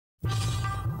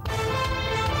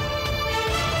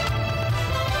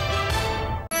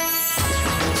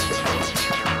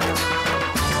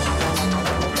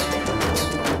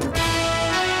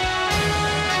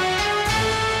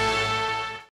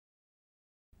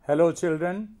Hello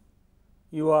children,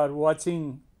 you are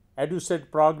watching EduSet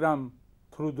program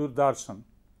through Doordarshan,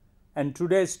 and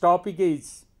today's topic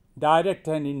is direct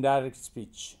and indirect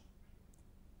speech,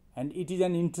 and it is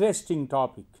an interesting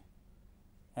topic.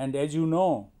 And as you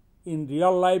know, in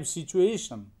real life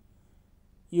situation,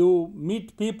 you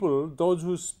meet people, those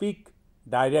who speak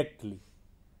directly,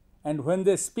 and when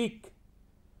they speak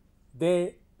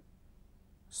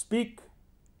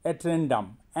at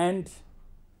random, and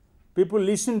people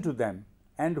listen to them,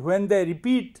 and when they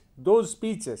repeat those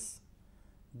speeches,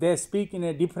 they speak in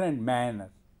a different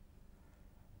manner.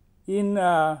 In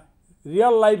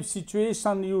real life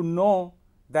situation, you know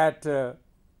that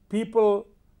people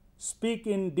speak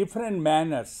in different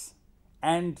manners,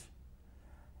 and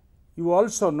you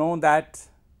also know that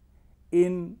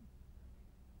in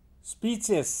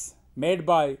speeches made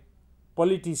by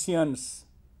politicians,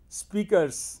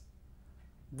 speakers,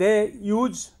 they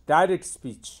use direct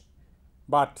speech,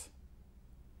 but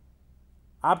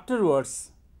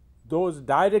afterwards those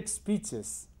direct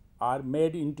speeches are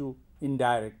made into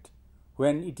indirect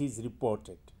when it is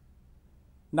reported.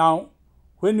 Now,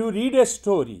 when you read a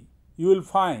story, you will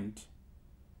find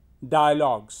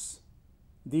dialogues.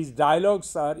 These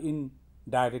dialogues are in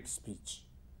direct speech,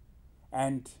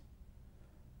 and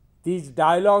these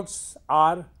dialogues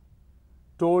are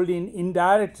told in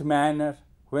indirect manner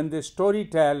when the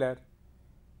storyteller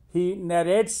he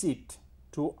narrates it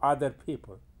to other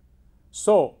people.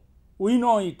 So we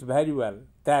know it very well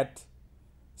that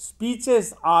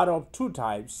speeches are of two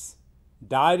types,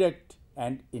 direct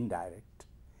and indirect,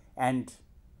 and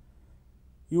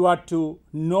you are to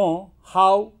know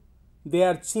how they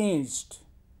are changed,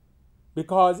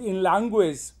 because in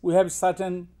language we have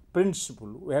certain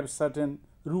principle, we have certain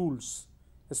rules,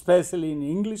 especially in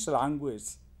English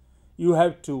language. You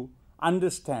have to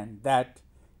understand that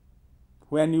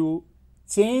when you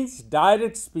change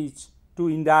direct speech to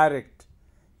indirect,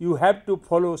 you have to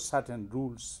follow certain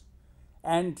rules.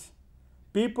 And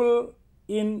people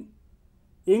in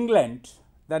England,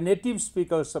 the native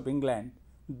speakers of England,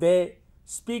 they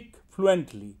speak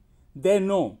fluently. They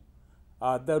know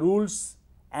the rules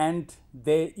and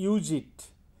they use it.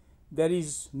 There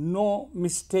is no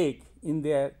mistake in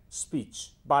their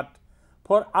speech. But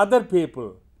for other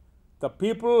people, the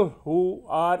people who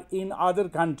are in other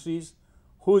countries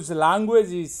whose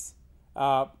language is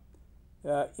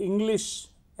English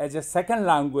as a second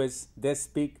language, they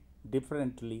speak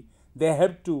differently. They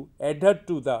have to adhere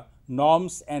to the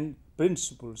norms and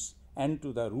principles and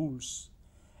to the rules.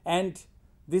 And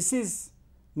this is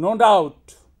no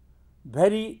doubt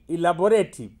very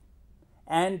elaborative,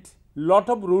 and lot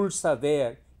of rules are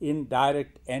there in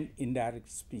direct and indirect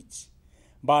speech.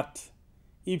 But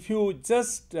if you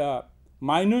just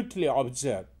minutely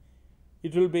observe,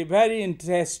 it will be very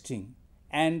interesting,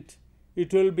 and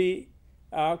it will be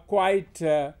quite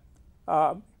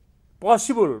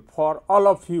possible for all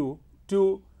of you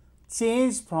to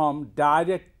change from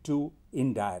direct to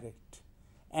indirect.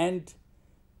 And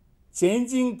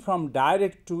changing from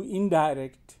direct to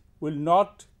indirect will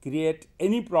not create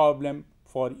any problem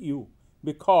for you,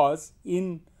 because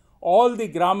in all the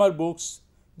grammar books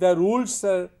the rules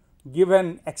are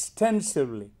given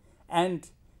extensively, and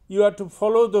you have to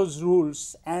follow those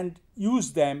rules and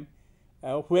use them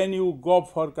when you go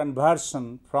for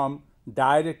conversion from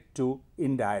direct to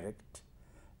indirect.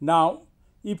 Now,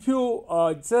 if you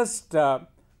just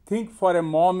think for a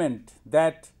moment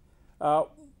that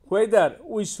whether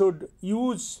we should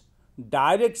use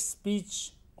direct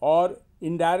speech or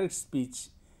indirect speech,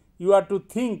 you have to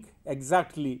think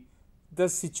exactly the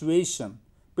situation,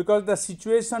 because the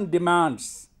situation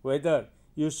demands whether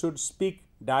you should speak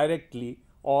directly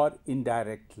or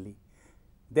indirectly.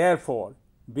 Therefore,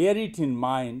 bear it in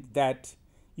mind that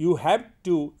you have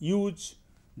to use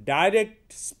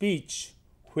direct speech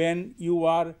when you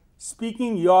are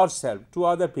speaking yourself to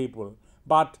other people,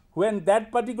 but when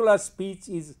that particular speech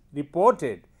is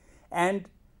reported and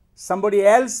somebody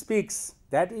else speaks,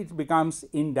 that it becomes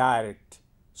indirect.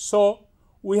 So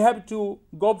we have to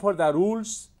go for the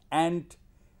rules, and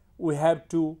we have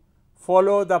to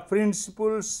follow the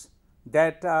principles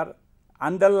that are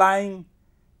underlying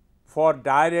for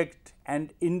direct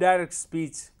and indirect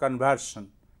speech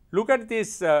conversion. Look at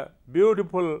this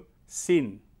beautiful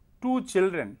scene. Two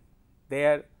children, they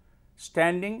are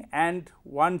standing and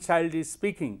one child is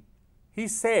speaking. He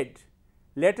said,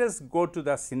 "Let us go to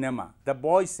the cinema." The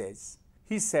boy says,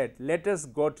 he said, "Let us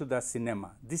go to the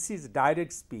cinema." This is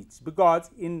direct speech, because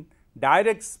in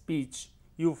direct speech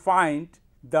you find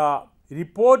the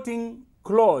reporting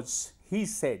clause, he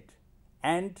said,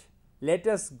 and "let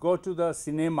us go to the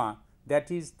cinema,"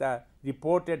 that is the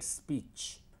reported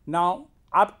speech. Now,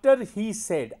 after he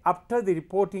said, after the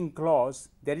reporting clause,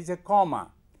 there is a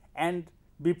comma, and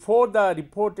before the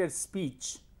reported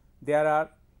speech, there are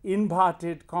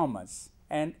inverted commas,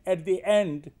 and at the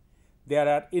end, there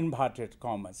are inverted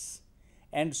commas.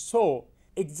 And so,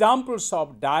 examples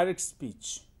of direct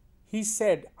speech. He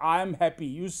said, I am happy.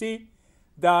 You see,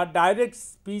 the direct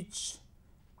speech,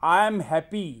 I am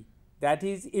happy, that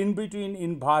is in between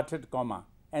inverted comma.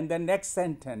 And the next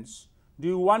sentence, do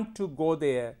you want to go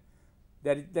there?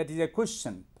 That is a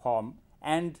question form,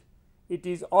 and it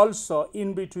is also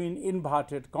in between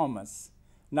inverted commas.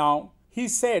 Now, he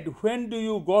said, when do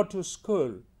you go to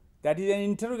school? That is an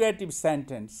interrogative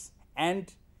sentence,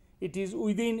 and it is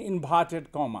within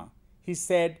inverted comma. He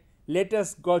said, let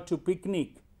us go to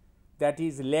picnic. That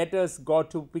is, let us go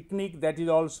to picnic. That is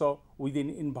also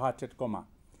within inverted comma.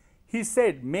 He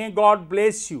said, may God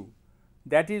bless you.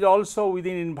 That is also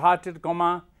within inverted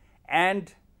comma,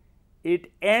 and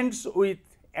it ends with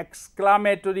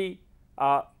exclamatory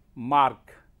mark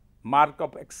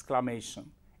of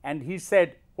exclamation. And he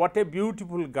said, what a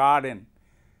beautiful garden.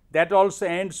 That also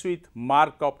ends with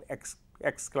mark of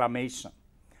exclamation.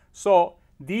 So,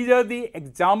 these are the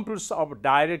examples of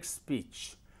direct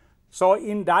speech. So,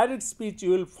 in direct speech, you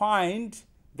will find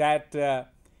that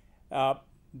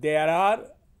there are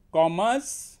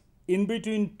commas in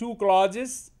between two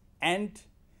clauses, and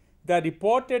the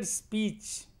reported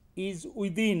speech is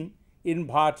within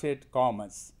inverted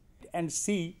commas. And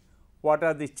see what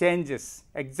are the changes.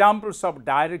 Examples of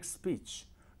direct speech.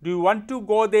 Do you want to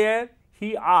go there?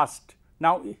 He asked.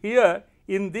 Now, here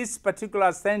in this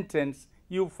particular sentence,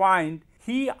 you find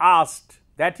he asked.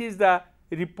 That is the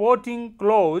reporting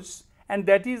clause, and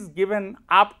that is given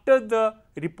after the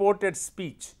reported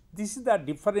speech. This is the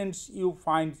difference you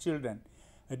find, children.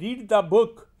 Read the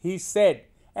book, he said.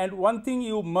 And one thing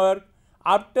you mark,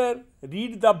 after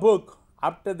read the book,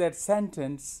 after that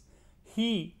sentence,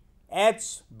 he,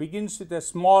 H begins with a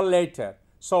small letter.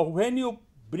 So, when you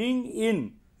bring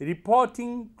in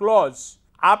reporting clause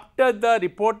after the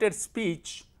reported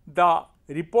speech, the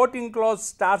reporting clause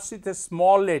starts with a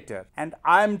small letter. And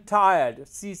I am tired,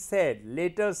 she said,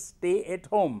 let us stay at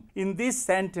home. In this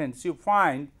sentence, you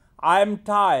find I am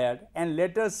tired and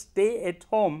let us stay at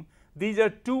home. These are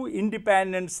two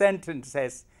independent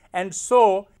sentences, and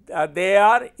so they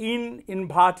are in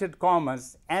inverted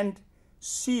commas, and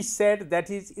she said, that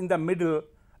is in the middle,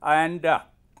 and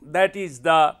that is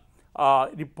the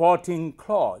reporting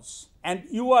clause. And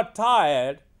you are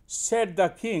tired, said the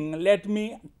king, let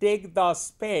me take the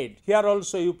spade. Here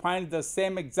also you find the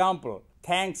same example.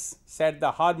 Thanks, said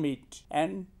the hermit,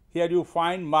 and here you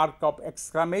find mark of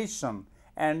exclamation,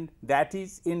 and that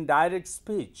is in direct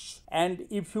speech. And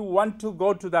if you want to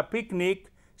go to the picnic,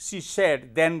 she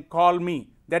said, then call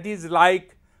me. That is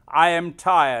like, I am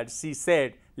tired, she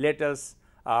said, let us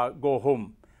go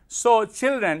home. So,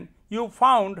 children, you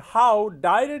found how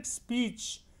direct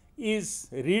speech is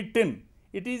written.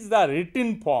 It is the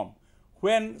written form.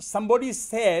 When somebody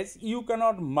says, you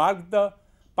cannot mark the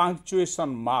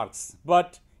punctuation marks,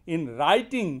 but in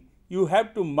writing, you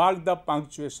have to mark the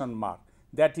punctuation mark.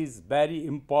 That is very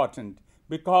important,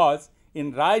 because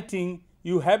in writing,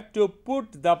 you have to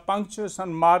put the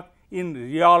punctuation mark in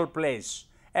real place.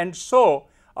 And so,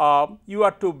 you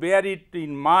are to bear it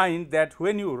in mind that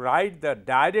when you write the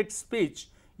direct speech,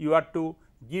 you are to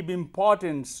give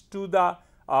importance to the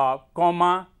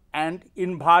comma and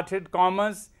inverted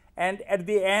commas, and at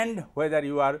the end, whether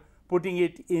you are putting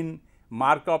it in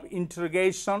mark of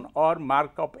interrogation or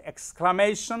mark of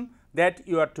exclamation, that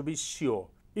you are to be sure.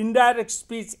 Indirect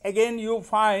speech, again you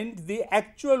find the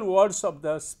actual words of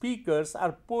the speakers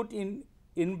are put in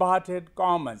inverted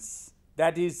commas.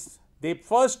 That is, the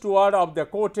first word of the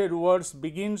quoted words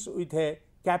begins with a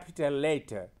capital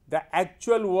letter. The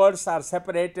actual words are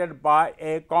separated by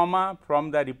a comma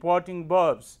from the reporting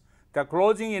verbs. The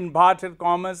closing inverted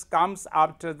commas comes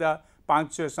after the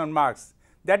punctuation marks.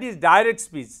 That is direct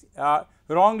speech.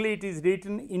 Wrongly it is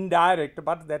written indirect,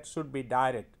 but that should be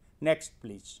direct. Next,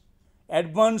 please.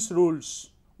 Advance rules.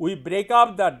 We break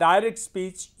up the direct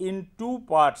speech in two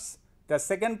parts. The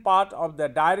second part of the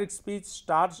direct speech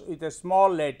starts with a small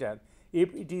letter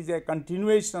if it is a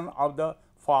continuation of the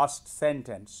first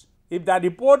sentence. If the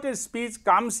reported speech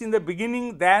comes in the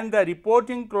beginning, then the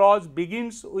reporting clause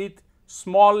begins with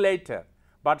small letter.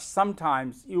 But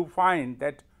sometimes you find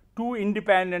that two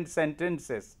independent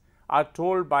sentences are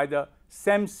told by the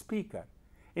same speaker.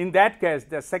 In that case,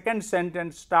 the second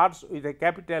sentence starts with a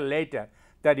capital letter.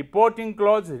 The reporting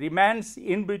clause remains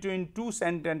in between two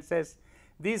sentences.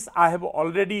 This I have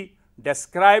already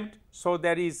described, so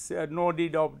there is no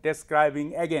need of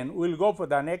describing again. We will go for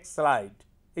the next slide.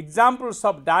 examples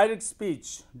of direct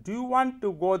speech. Do you want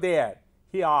to go there?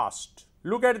 He asked.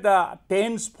 Look at the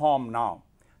tense form now.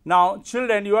 Now,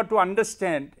 children, you have to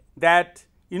understand that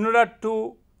in order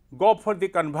to go for the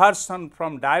conversion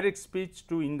from direct speech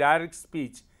to indirect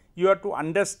speech, you have to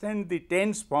understand the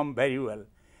tense form very well.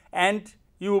 And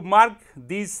you mark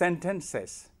these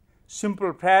sentences: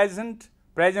 simple present,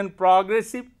 present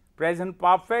progressive, present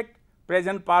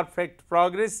perfect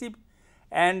progressive,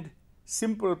 and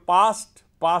simple past,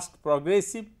 past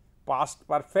progressive, past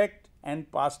perfect,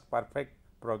 and past perfect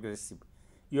progressive.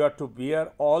 You have to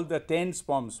bear all the tense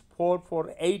forms,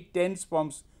 8 tense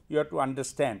forms you have to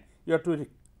understand. You have to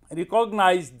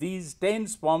recognize these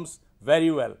tense forms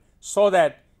very well so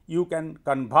that you can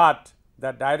convert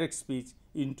the direct speech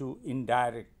into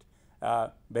indirect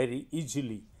very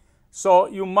easily. So,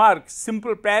 you mark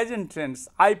simple present tense,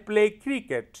 I play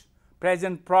cricket.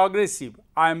 Present progressive,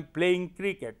 I am playing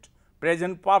cricket.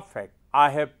 Present perfect, I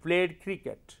have played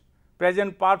cricket.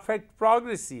 Present perfect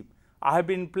progressive, I have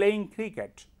been playing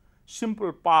cricket.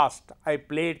 Simple past, I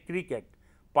played cricket.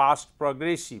 Past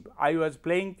progressive, I was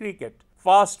playing cricket.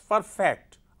 Past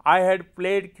perfect, I had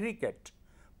played cricket.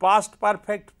 Past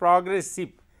perfect progressive,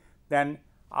 then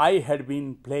I had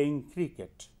been playing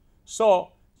cricket.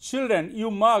 So, children, you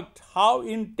marked how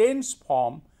in tense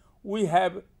form we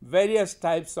have various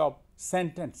types of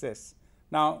sentences.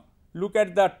 Now, look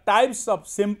at the types of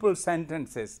simple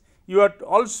sentences. You have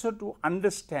also to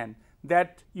understand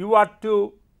that you are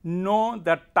to know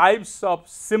the types of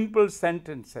simple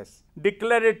sentences: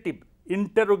 declarative,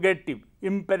 interrogative,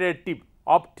 imperative,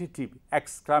 optative,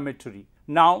 exclamatory.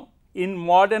 Now, in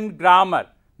modern grammar,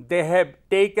 they have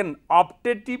taken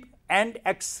optative and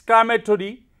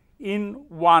exclamatory in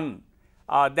one,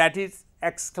 that is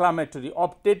exclamatory.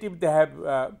 Optative they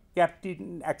have kept it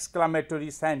in exclamatory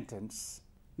sentence.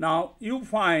 Now, you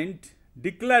find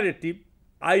declarative,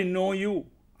 I know you,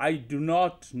 I do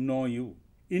not know you.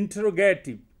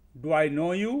 Interrogative, do I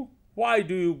know you? Why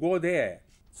do you go there?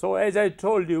 So, as I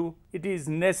told you, it is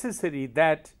necessary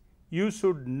that you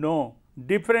should know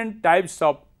different types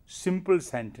of simple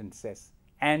sentences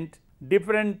and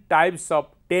different types of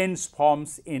tense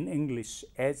forms in English,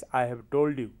 as I have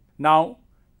told you. Now,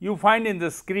 you find in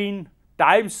the screen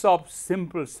types of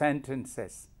simple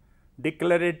sentences: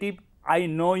 declarative, I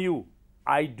know you,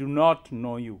 I do not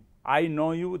know you. I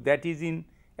know you, that is in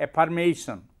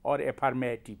affirmation or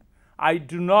affirmative. I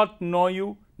do not know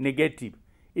you, negative.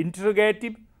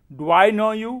 Interrogative, do I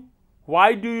know you?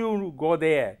 Why do you go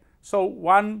there? So,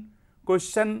 one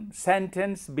question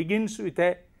sentence begins with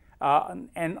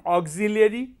an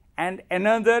auxiliary and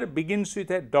another begins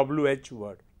with a WH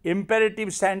word.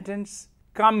 Imperative sentence,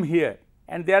 come here,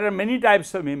 and there are many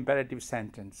types of imperative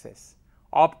sentences.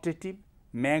 Optative,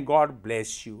 may God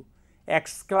bless you.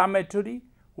 Exclamatory,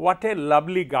 what a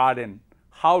lovely garden,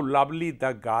 how lovely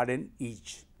the garden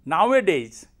is.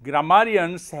 Nowadays,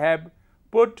 grammarians have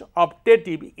put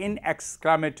optative in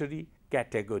exclamatory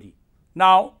category.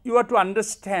 Now, you have to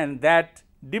understand that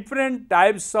different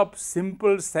types of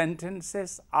simple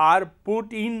sentences are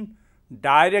put in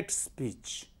direct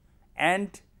speech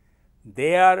and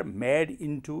they are made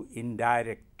into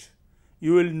indirect.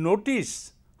 You will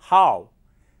notice how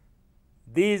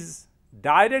these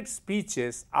direct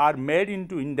speeches are made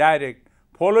into indirect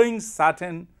following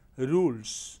certain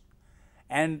rules,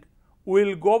 and we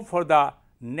will go for the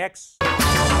next.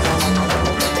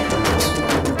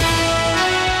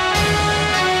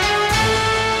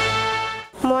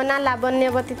 मो ना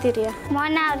लावण्यवती तिरिया, मो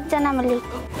ना अर्चना मल्लिक,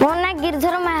 मो ना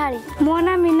गिरधर महाळी, मो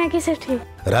ना मीनाक्षी सेठी।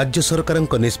 राज्य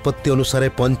सरकारଙ୍କ निष्पत्ति अनुसार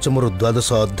पंचम रु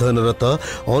द्वादश अध्ययनरत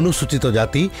अनुसूचित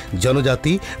जाति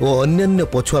जनजाति और अन्यान्य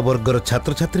पछुआ वर्गर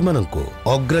छात्र छात्री माननको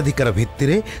अग्राधिकार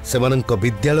भित्तिरे सेमानଙ୍କ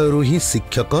विद्यालयरु ही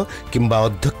शिक्षक किंबा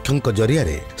अध्यक्षଙ୍କ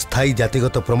जरियारे स्थायी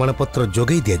जातिगत प्रमाणपत्र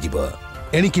जोगै दिया जिवो।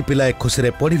 एणिकी पिलाए खुशी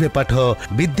रे पढिबे पाठ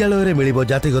विद्यालय रे मिलिबो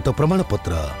जातिगत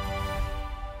प्रमाणपत्र।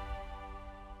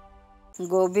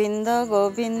 गोविंद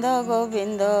गोविंद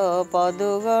गोविंद पदु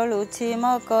गलुछि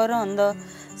मकरंद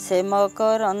से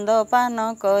मकरंद पान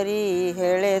करी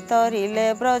हेले तरिले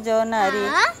ब्रज नारी।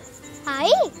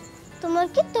 आई तुम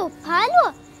की तोहफा आलो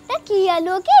ना की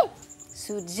आलो के?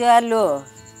 सूर्य आलो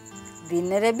दिन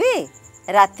रे भी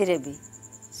राति रे भी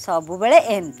सब बेले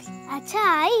एमती। अच्छा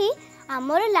आई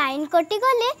हमर लाइन कटि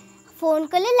गले फोन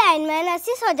कले लाइन मैन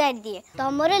आसी सजाई दिए।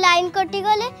 तमरो लाइन कटि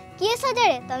गले किए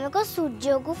सजाड़े? तमे को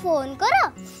सूर्य को फोन करो।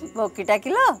 बोकीटा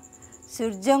किलो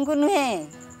सूर्य को नुहे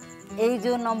एई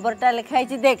जो नंबरटा लिखाई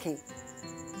छी देखे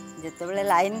जेते बेले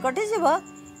लाइन कटि जीवो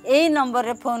एई नंबर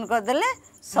रे फोन कर देले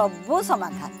सब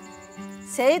समाधान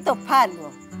सेई तो फालबो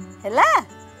हैला।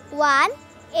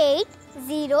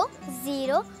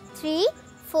 180034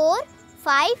 4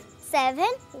 5 7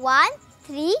 1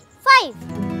 3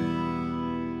 5।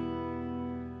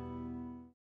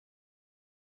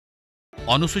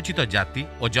 अनुसूचित जाति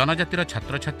और जनजातिर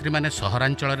छात्र छात्री माने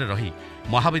सहरांचल रही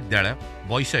महाविद्यालय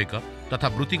वैषयिक तथा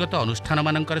वृत्तिगत अनुष्ठान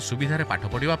मानकर सुविधार पाठ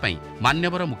पढ़िबा पई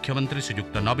मान्यवर मुख्यमंत्री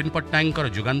श्रीयुक्त नवीन पट्टनायक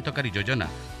जुगान्तकारी योजना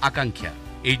आकांक्षा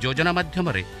एही योजना माध्यम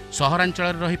रे सहरांचल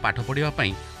रही पाठ पढ़िबा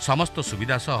पई समस्त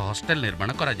सुविधा सह हॉस्टेल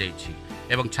निर्माण करा जायछि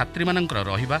एवं छात्री मानकर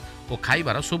रहिबा और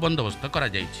खाइबार सुबंदोबस्त करा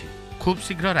जायछि। खूब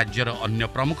शीघ्र राज्यर अन्य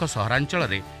प्रमुख सहरांचल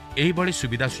रे एही भली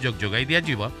सुविधा सुजोग जोगाई दिया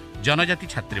जीव जनजाति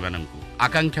छात्री मानंकु।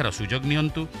 आकांक्षार सुजोग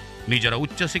नियंतु, निजर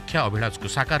उच्च शिक्षा अभिलाष को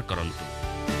साकार करंतु।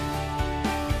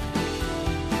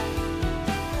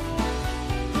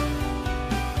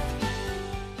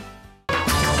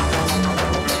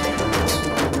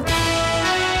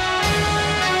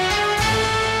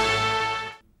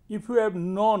 If you have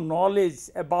no knowledge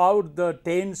about the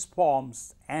tense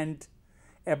forms and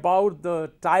about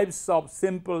the types of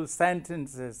simple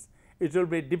sentences, it will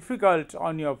be difficult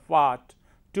on your part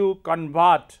to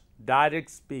convert direct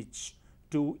speech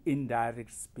to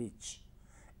indirect speech.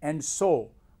 And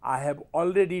so, I have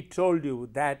already told you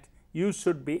that you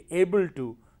should be able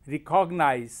to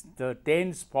recognize the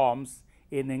tense forms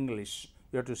in English.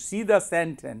 You have to see the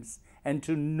sentence and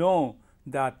to know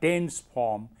the tense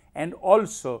form and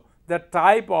also the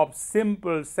type of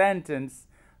simple sentence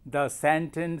the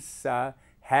sentence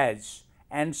has.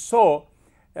 And so,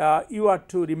 you are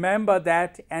to remember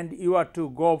that and you are to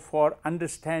go for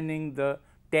understanding the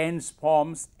tense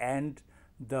forms and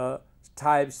the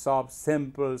types of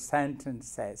simple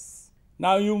sentences.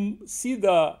 Now, you see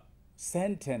the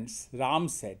sentence Ram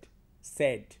said,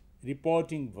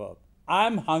 reporting verb. I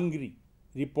am hungry,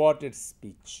 reported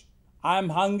speech. I am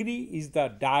hungry is the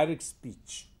direct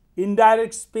speech.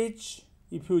 Indirect speech,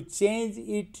 if you change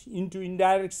it into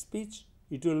indirect speech,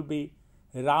 it will be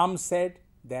Ram said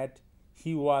that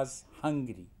he was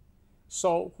hungry.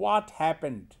 So, what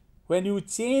happened? When you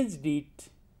changed it,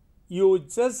 you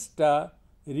just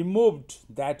removed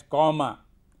that comma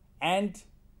and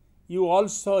you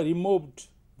also removed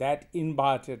that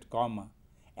inverted comma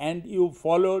and you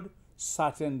followed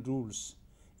certain rules.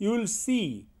 You will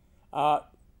see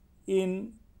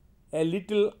in a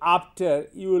little after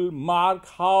you will mark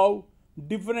how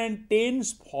different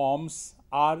tense forms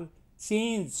are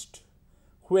changed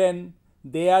when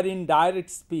they are in direct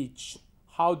speech,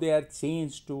 how they are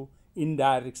changed to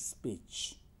indirect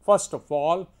speech. First of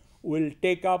all, we will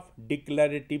take up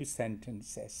declarative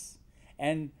sentences,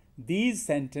 and these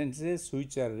sentences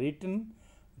which are written,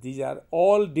 these are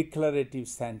all declarative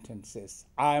sentences.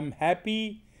 I am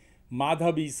happy,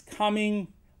 Madhav is coming,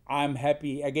 I am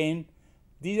happy again.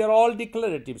 These are all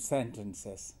declarative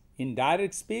sentences. In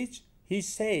direct speech, he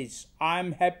says, I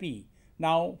am happy.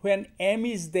 Now, when am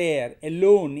is there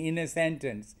alone in a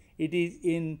sentence, it is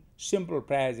in simple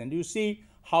present. You see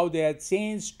how they are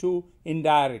changed to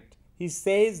indirect. He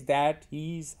says that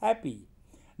he is happy.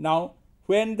 Now,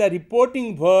 when the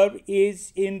reporting verb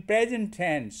is in present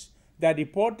tense, the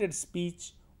reported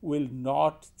speech will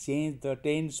not change the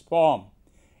tense form.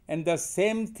 And the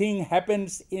same thing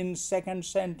happens in second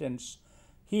sentence.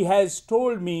 He has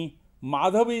told me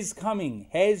Madhav is coming,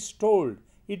 has told.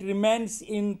 It remains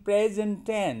in present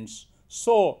tense.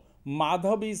 So,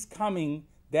 Madhav is coming,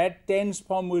 that tense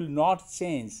form will not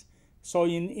change. So,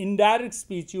 in indirect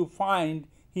speech, you find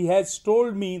he has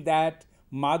told me that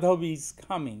Madhav is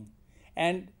coming.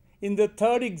 And in the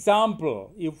third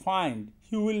example, you find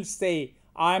he will say,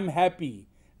 I am happy.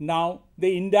 Now,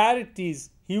 the indirect is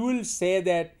he will say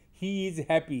that he is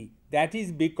happy. That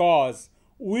is because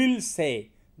will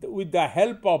say, with the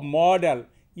help of modal,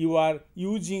 you are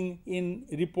using in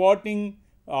reporting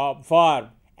verb.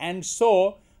 And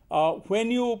so, when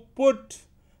you put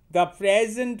the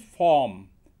present form,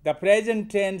 the present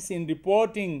tense in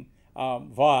reporting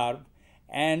verb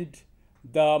and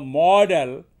the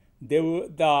modal,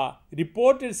 the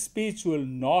reported speech will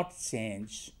not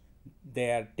change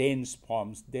their tense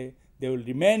forms. They will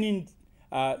remain in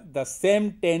the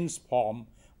same tense form,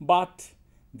 but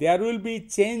there will be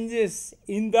changes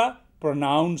in the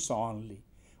pronouns only.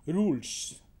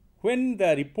 Rules. When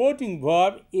the reporting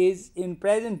verb is in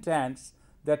present tense,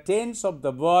 the tense of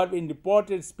the verb in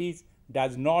reported speech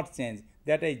does not change.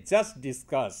 That I just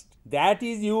discussed. That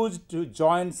is used to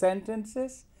join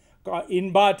sentences.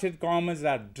 Inverted commas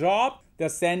are dropped. The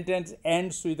sentence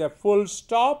ends with a full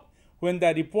stop. When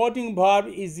the reporting verb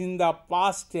is in the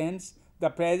past tense, the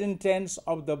present tense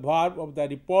of the verb of the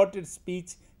reported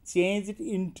speech changed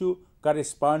into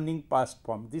corresponding past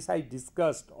form. This I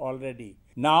discussed already.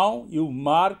 Now you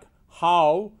mark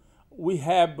how we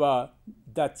have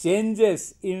the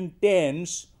changes in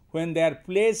tense when they are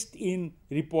placed in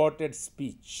reported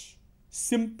speech.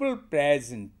 Simple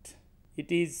present,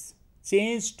 it is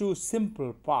changed to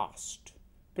simple past.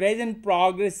 Present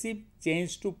progressive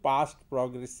changed to past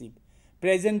progressive.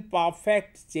 Present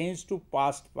perfect changed to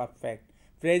past perfect.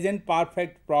 Present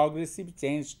perfect progressive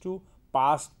changed to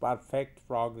past perfect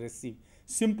progressive.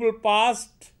 Simple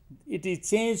past, it is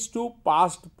changed to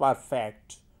past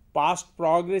perfect. Past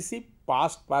progressive,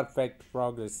 past perfect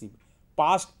progressive.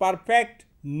 Past perfect,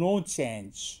 no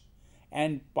change.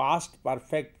 And past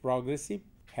perfect progressive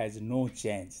has no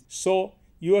change. So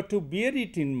you have to bear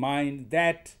it in mind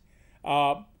that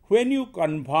when you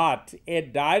convert a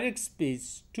direct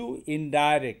speech to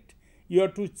indirect, you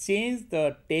have to change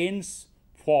the tense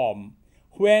form.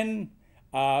 When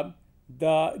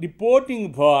the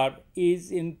reporting verb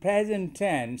is in present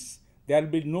tense, there will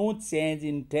be no change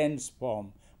in tense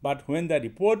form. But when the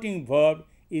reporting verb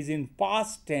is in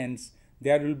past tense,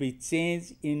 there will be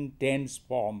change in tense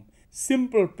form.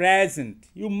 Simple present,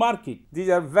 you mark it. These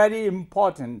are very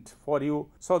important for you.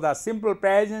 So the simple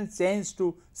present changed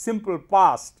to simple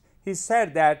past. He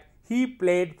said that he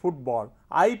played football.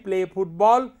 I play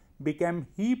football became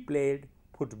he played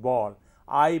football.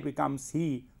 I becomes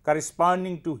he,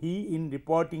 corresponding to he in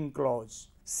reporting clause.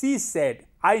 She said,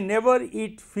 I never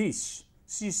eat fish.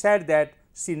 She said that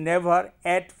she never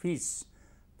ate fish.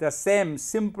 The same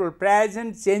simple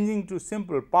present changing to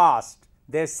simple past.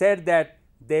 They said that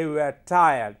they were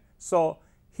tired. So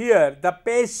here the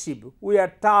passive, we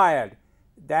are tired,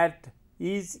 that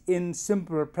is in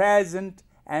simple present,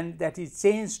 and that is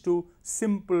changed to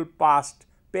simple past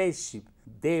passive.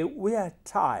 They were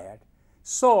tired.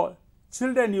 So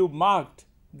children, you marked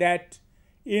that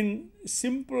in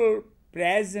simple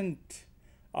present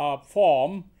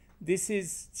form, this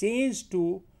is changed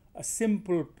to a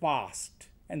simple past.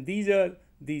 And these are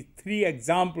the three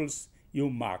examples you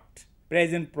marked.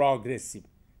 Present progressive.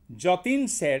 Jatin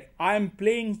said, I am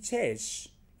playing chess.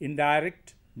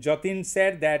 Indirect. Jatin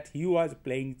said that he was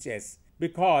playing chess,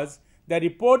 because the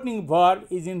reporting verb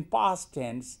is in past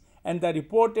tense and the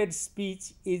reported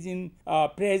speech is in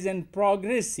present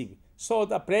progressive. So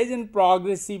the present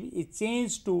progressive is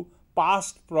changed to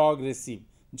past progressive.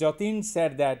 Jatin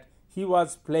said that he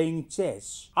was playing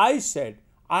chess. I said,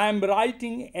 I am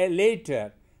writing a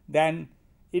letter. Then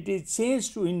it is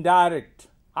changed to indirect.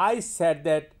 I said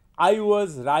that I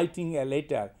was writing a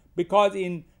letter, because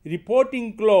in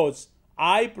reporting clause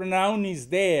I pronoun is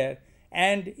there,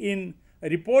 and in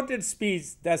reported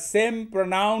speech the same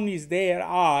pronoun is there,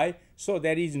 I, so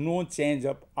there is no change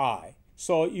of I.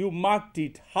 So you marked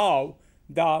it how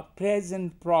the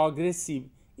present progressive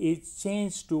is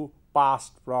changed to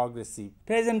past progressive.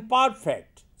 Present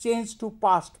perfect changed to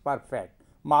past perfect.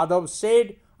 Madhav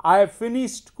said, I have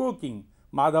finished cooking.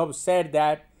 Madhav said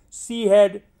that she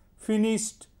had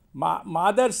finished.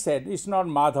 Mother said, it's not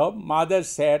Madhav. Mother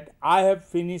said, I have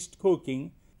finished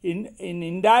cooking. In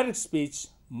indirect speech,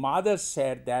 mother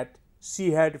said that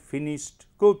she had finished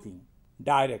cooking.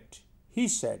 Direct. He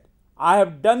said, I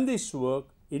have done this work.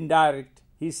 Indirect.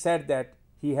 He said that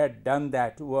he had done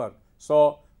that work.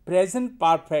 So present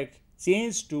perfect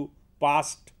changed to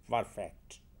past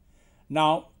perfect.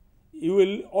 Now you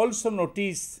will also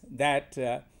notice that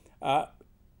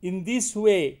in this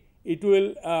way it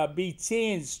will be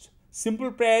changed,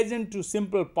 simple present to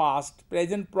simple past,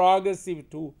 present progressive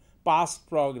to past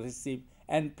progressive,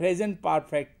 and present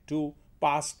perfect to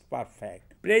past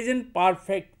perfect. Present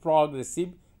perfect progressive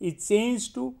is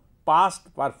changed to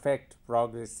past perfect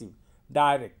progressive.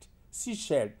 Direct. She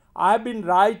said, I have been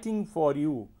writing for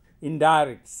you.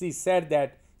 Indirect. She said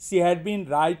that she had been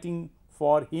writing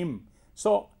for him.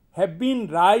 So have been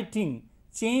writing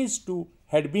changed to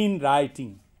had been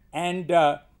writing. And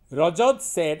Rajat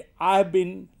said, I have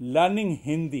been learning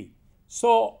Hindi.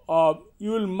 So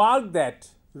you will mark that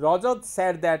Rajat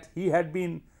said that he had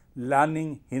been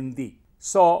learning Hindi.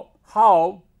 So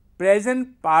how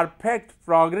present perfect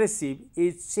progressive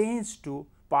is changed to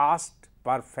past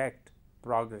perfect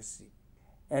progressive.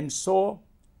 And so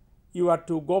you are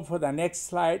to go for the next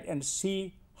slide and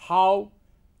see how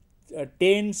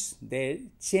tense there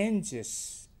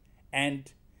changes,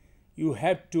 and you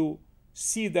have to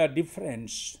see the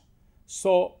difference.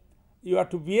 So you have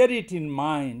to bear it in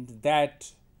mind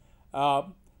that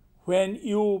when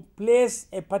you place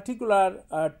a particular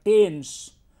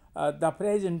tense, the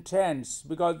present tense,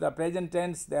 because the present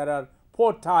tense there are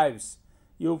 4 types,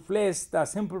 you place the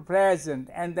simple present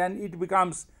and then it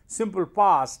becomes simple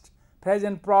past,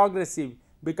 present progressive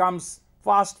becomes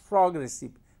past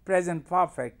progressive, present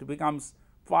perfect becomes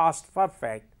past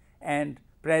perfect, and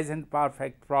present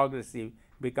perfect progressive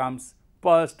becomes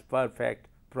past perfect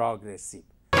progressive.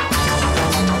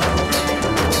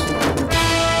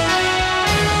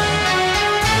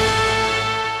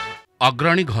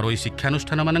 अग्रणी घरोई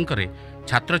शिक्षानुष्ठान मानकरे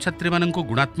छात्र छात्री माननकु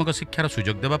गुणात्मक शिक्षार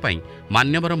सुजोग देबा पई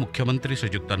मान्यवर मुख्यमंत्री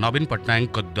श्रीयुक्त नवीन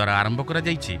पट्टनायक द्वारा आरंभ करा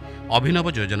जायछि अभिनव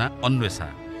योजना अन्वेषा।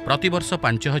 प्रतिवर्ष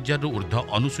 5000 रु ऊर्ध्व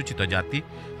अनुसूचित जाति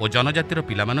और जनजातिर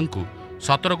पिलामाननकु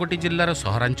 17 कोटी जिल्लार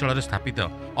सहरांचल स्थापित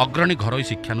अग्रणी घरोई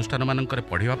शिक्षानुष्ठान मानकरे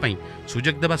पढ़िबा पई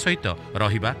सुजोग देबा सहित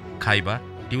रहिबा खाइबा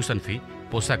ट्यूशन फी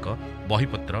पोशाक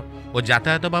बहीपत्र और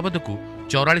यातायात बाबदकु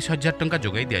 44,000 टंका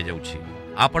जोगाई दिया जाउछि।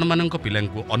 आपण मानक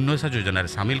पिलांकु अन्वेषा योजन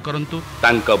सामिल करंतु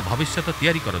तांका भविष्यत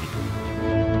तैयारी करंतु।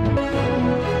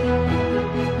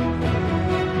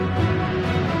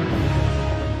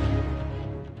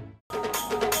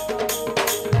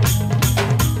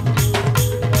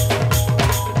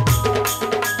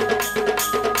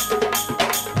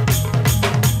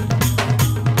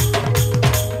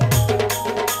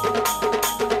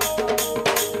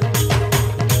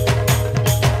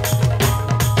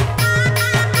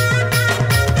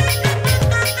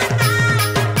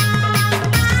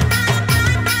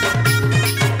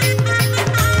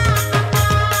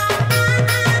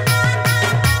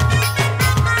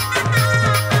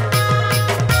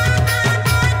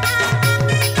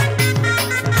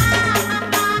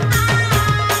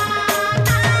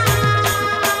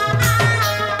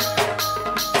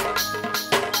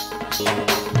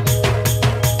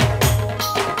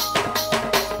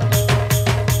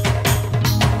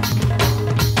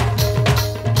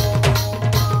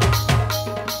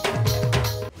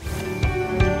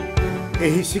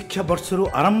 एही शिक्षा वर्षरु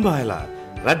आरंभ हैला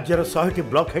राज्यर 100टी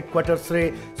ब्लॉक हेडक्वार्टर्स रे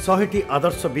 100टी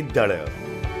आदर्श विद्यालय।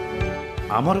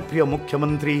 आमर प्रिय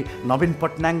मुख्यमंत्री नवीन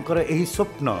पट्टनायक एही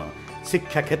स्वप्न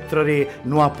शिक्षा क्षेत्र रे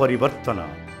नुआ परिवर्तन।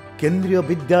 केंद्रीय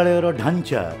विद्यालयर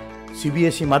ढांचा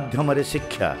सीबीएसई माध्यम रे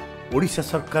शिक्षा ओडिशा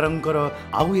सरकारंकर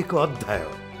आउ एक अध्याय।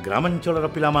 ग्रामांचलर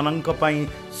पिलामानंक पई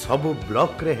सबु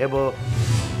ब्लॉक रे हेबो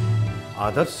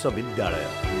Adarsh Vidyalaya.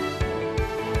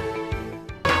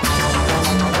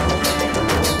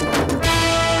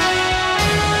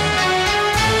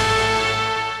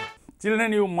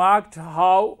 Children, you marked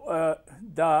how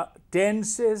the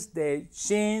tenses they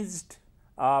changed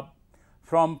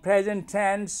from present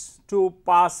tense to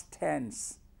past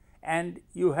tense, and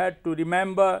you had to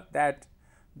remember that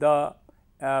the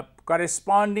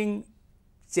corresponding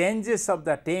changes of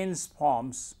the tense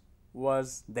forms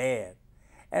was there.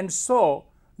 And so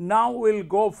now we'll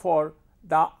go for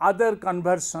the other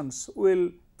conversions. We'll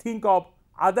think of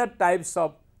other types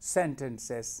of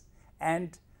sentences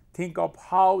and think of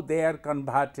how they are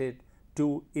converted to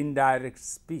indirect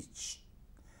speech.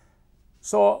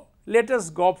 So let us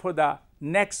go for the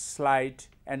next slide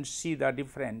and see the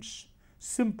difference.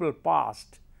 Simple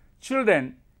past.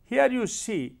 Children, here you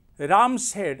see Ram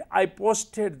said, I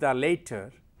posted the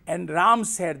letter, and Ram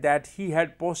said that he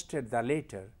had posted the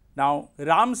letter. Now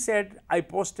Ram said, I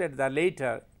posted the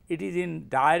letter. It is in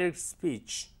direct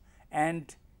speech,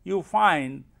 and you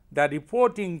find the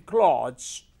reporting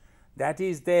clause that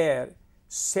is there.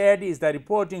 Said is the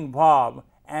reporting verb,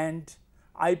 and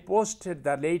I posted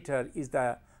the letter is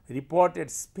the reported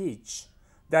speech.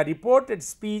 The reported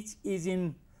speech is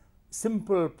in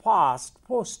simple past,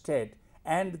 posted,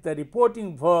 and the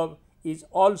reporting verb is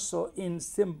also in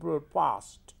simple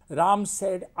past. Ram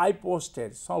said, I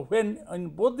posted. So when on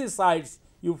both the sides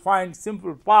you find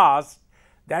simple past,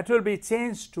 that will be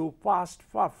changed to past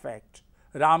perfect.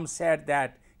 Ram said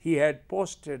that he had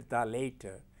posted the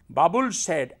letter. Babul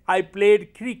said, I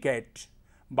played cricket.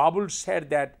 Babul said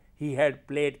that he had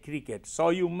played cricket. So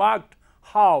you marked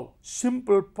how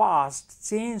simple past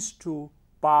changed to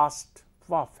past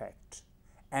perfect.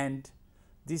 And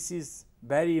this is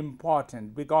very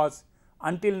important because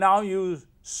until now you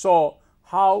saw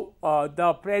how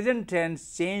the present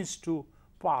tense changed to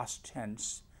past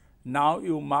tense. Now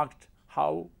you marked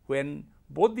how when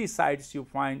both the sides you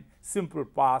find simple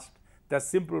past, the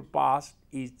simple past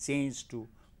is changed to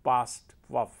past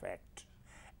perfect.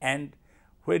 And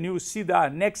when you see the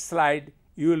next slide,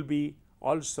 you will be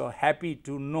also happy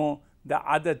to know the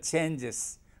other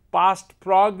changes. Past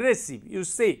progressive, you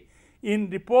see, in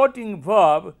reporting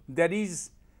verb there is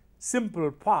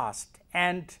simple past,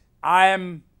 and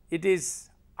I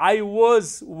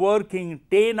was working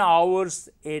 10 hours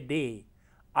a day.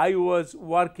 I was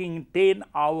working 10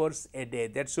 hours a day.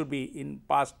 That should be in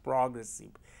past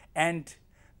progressive. And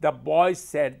the boy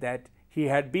said that he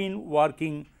had been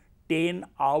working 10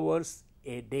 hours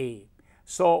a day.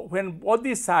 So when both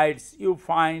the sides you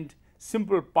find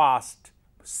simple past,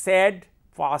 said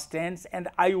past tense, and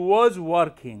I was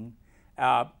working,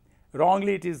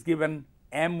 wrongly it is given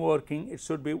am working, it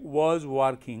should be was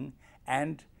working,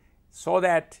 and so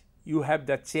that you have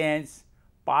the change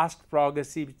past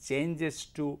progressive changes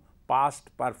to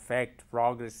past perfect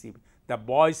progressive. The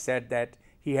boy said that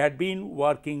he had been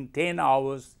working 10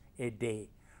 hours a day.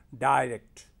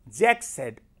 Direct. Jack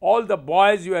said, all the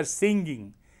boys you are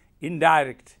singing.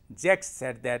 Indirect. Jack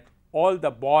said that all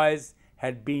the boys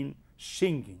had been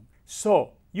singing.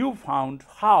 So you found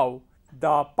how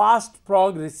the past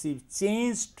progressive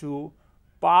changed to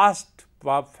past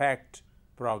perfect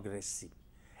progressive,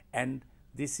 and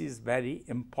this is very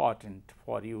important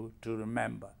for you to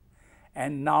remember.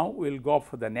 And now we'll go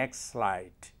for the next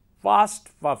slide. Past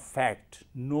perfect,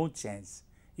 no change.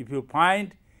 If you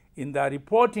find in the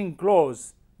reporting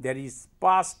clause there is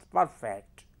past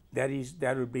perfect,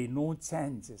 there will be no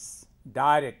changes.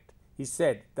 Direct. He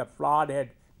said the flood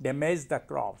had damaged the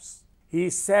crops. He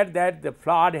said that the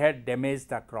flood had damaged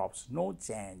the crops. No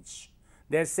change.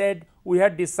 They said we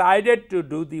had decided to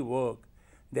do the work.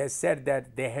 They said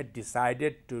that they had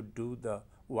decided to do the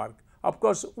work. Of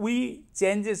course, we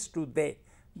changes to they.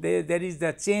 There is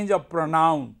the change of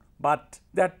pronoun, but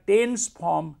the tense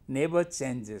form never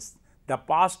changes. The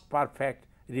past perfect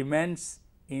remains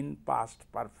in past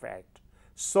perfect.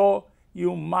 So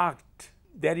you marked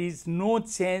there is no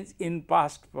change in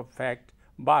past perfect,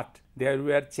 but there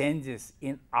were changes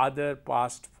in other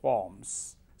past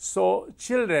forms. So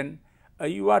children,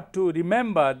 you are to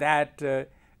remember that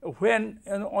when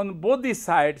on both the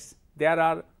sides there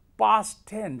are past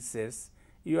tenses,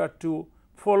 you are to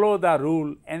follow the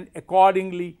rule, and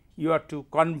accordingly you are to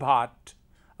convert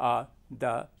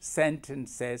the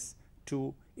sentences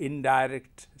to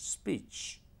indirect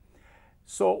speech.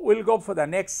 So we'll go for the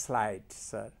next slide,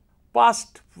 sir.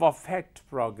 Past perfect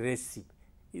progressive.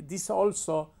 This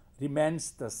also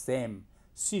remains the same.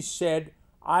 She said,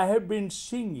 I have been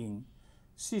singing.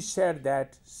 She said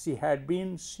that she had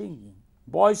been singing.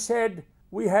 Boy said,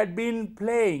 we had been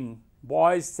playing.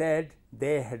 Boys said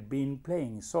they had been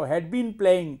playing. So had been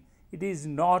playing, it is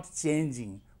not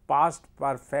changing. Past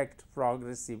perfect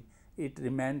progressive, it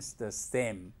remains the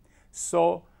same.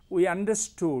 So we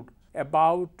understood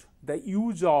about the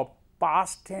use of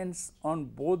past tense on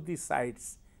both the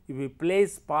sides. If we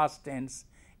place past tense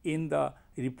in the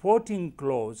reporting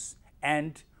clause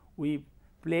and we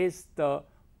place the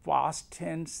past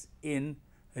tense in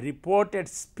reported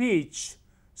speech,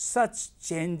 such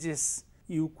changes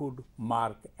you could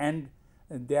mark, and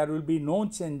there will be no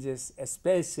changes,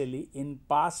 especially in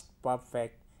past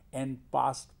perfect and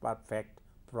past perfect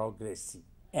progressive.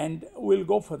 And we'll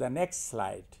go for the next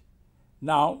slide.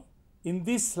 Now, in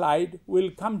this slide,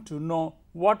 we'll come to know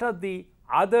what are the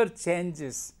other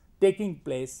changes taking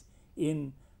place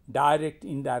in direct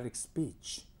indirect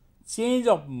speech. Change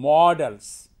of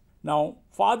modals. Now,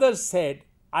 father said,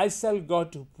 I shall go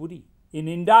to Puri. In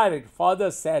indirect,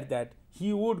 father said that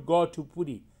he would go to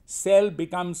Puri. Shall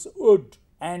becomes would.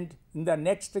 And in the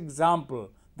next example,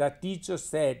 the teacher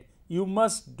said, you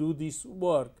must do this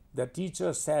work. The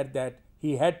teacher said that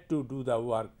he had to do the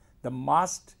work. The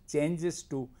must changes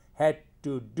to had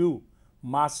to do.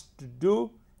 Must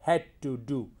do, had to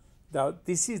do.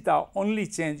 This is the only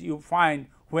change you find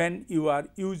when you are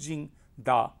using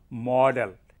the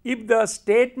modal. If the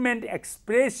statement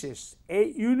expresses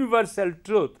a universal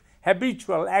truth,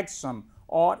 habitual action,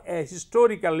 or a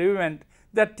historical event,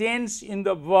 the tense in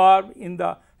the verb in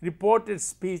the reported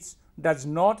speech does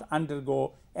not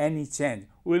undergo any change.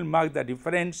 We will mark the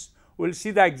difference. We will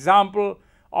see the example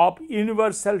of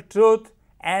universal truth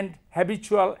and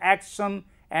habitual action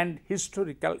and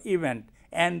historical event,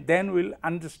 and then we will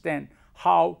understand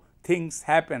how things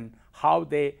happen, how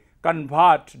they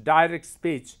convert direct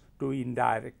speech to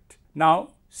indirect.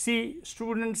 Now, see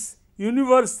students,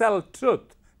 universal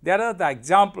truth. There are the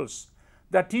examples.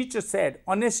 The teacher said,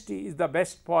 honesty is the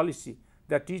best policy.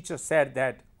 The teacher said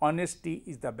that honesty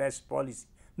is the best policy.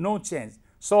 No change.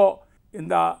 So, in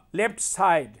the left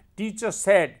side, teacher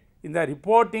said, in the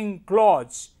reporting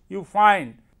clause, you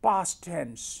find past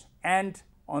tense, and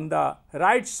on the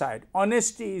right side,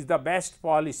 honesty is the best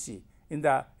policy. In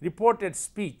the reported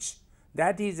speech,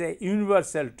 that is a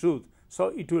universal truth, so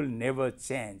it will never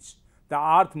change. The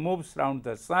earth moves round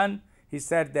the sun. He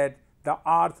said that the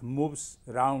earth moves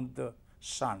round the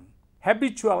sun.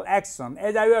 Habitual action,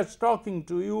 as I was talking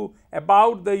to you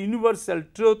about the universal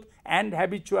truth and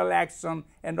habitual action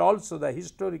and also the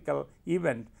historical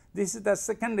event. This is the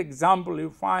second example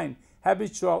you find,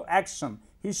 habitual action.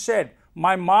 He said,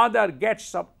 my mother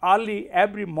gets up early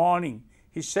every morning.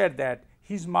 He said that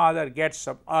his mother gets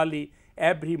up early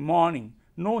every morning.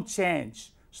 No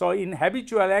change. So in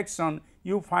habitual action,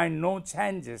 you find no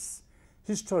changes.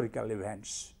 Historical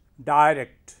events.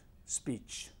 Direct.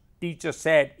 speech. Teacher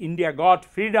said India got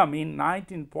freedom in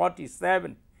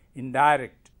 1947.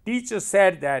 Indirect. Teacher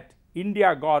said that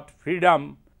India got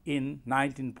freedom in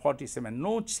 1947.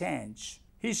 No change.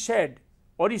 He said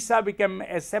Odisha became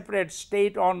a separate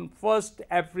state on 1st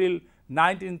April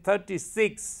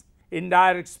 1936.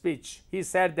 Indirect speech. He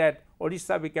said that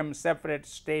Odisha became a separate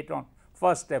state on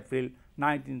 1st April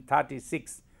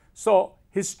 1936. So,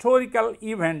 historical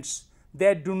events,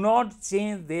 they do not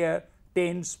change their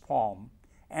tense form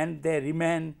and they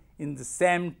remain in the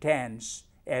same tense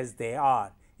as they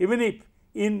are. Even if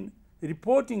in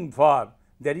reporting verb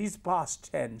there is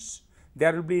past tense,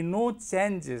 there will be no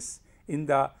changes in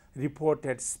the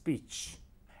reported speech.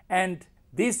 And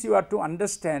this you have to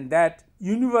understand that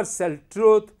universal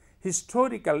truth,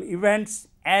 historical events,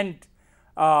 and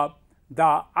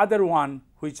the other one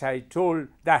which I told,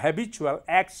 the habitual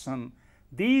action,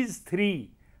 these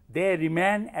three, they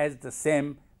remain as the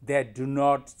same, they do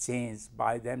not change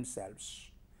by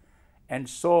themselves. And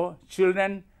so,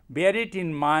 children, bear it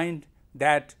in mind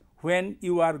that when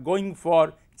you are going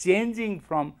for changing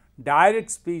from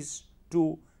direct speech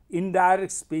to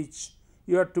indirect speech,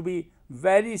 you have to be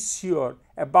very sure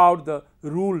about the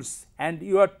rules and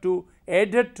you have to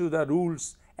adhere to the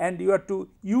rules and you have to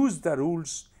use the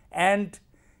rules and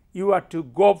you have to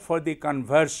go for the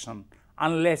conversion,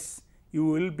 unless you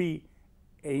will be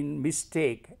in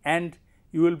mistake and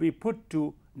you will be put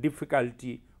to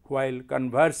difficulty while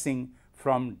conversing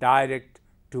from direct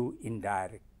to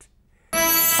indirect.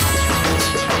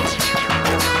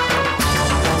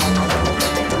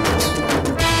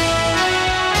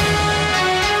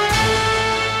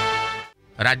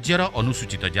 राज्यर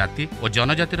अनुसूचित जाति और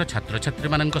जनजातिर छात्र छात्री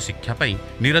मानक शिक्षा पाई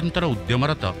निरंतर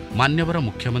उद्यमरत मान्यवर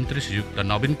मुख्यमंत्री श्रीयुक्त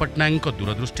नवीन पट्टनायक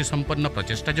दूरदृष्टि संपन्न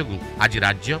प्रचेष्टा जोगु आज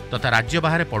राज्य तथा राज्य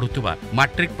बाहर पढ़ुवा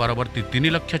मैट्रिक परवर्ती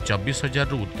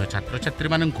 3,24,000 रु ऊर्ध्व छात्र छात्री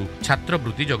मानक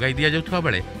छात्रवृत्ति जगाई दि जाउथबा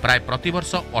बेले प्राय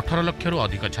प्रतिवर्ष 18 लाख रु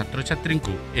अधिक छात्र छात्री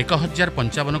को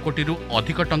 1,055 कोटी रु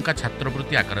अधिक टंका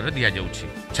छात्रवृत्ति आकार दि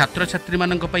जाउछि। छात्र छात्री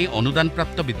मानक पई अनुदान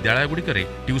प्राप्त विद्यालय गुड़िकरे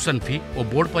ट्यूशन फी और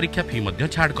बोर्ड परीक्षा फी मध्य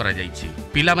छाड़ करा जाइछि।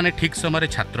 पिला माने ठीक समय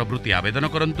छात्रवृत्ति आवेदन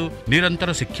करंतु,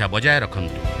 निरंतर शिक्षा बजाय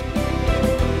रखंतु।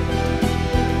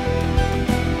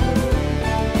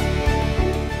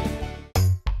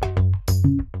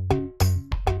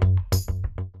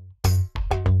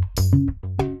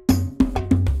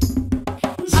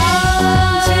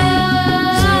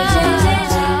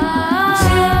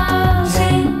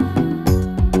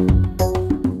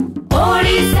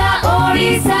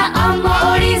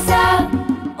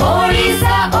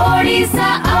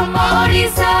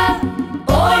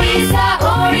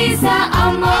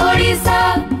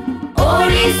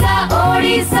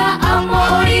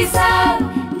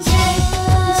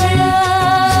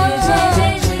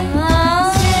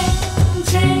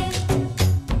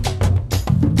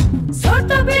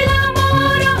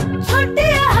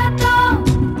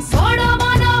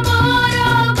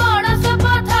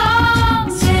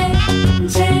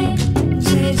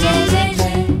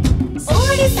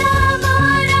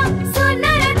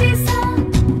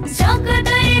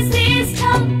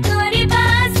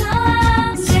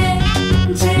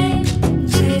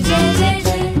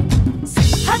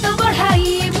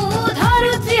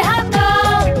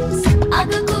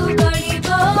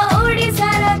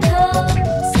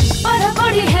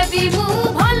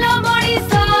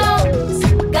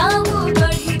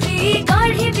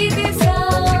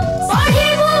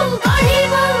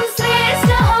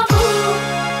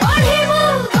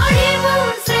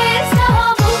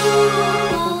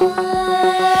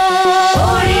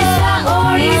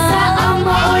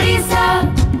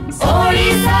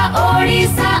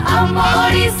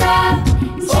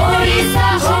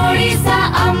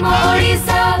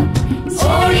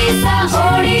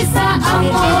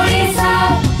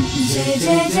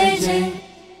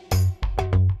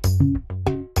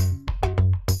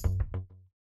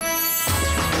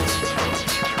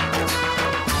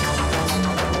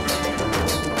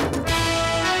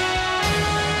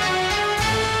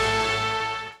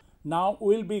 Now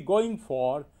we will be going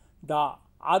for the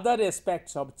other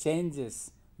aspects of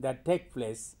changes that take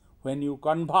place when you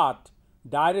convert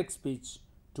direct speech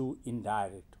to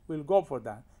indirect. We will go for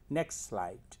the next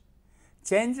slide.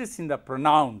 Changes in the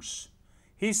pronouns.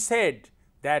 He said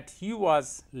that he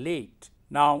was late.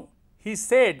 Now he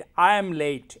said I am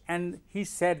late and he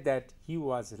said that he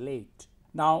was late.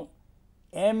 Now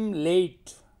am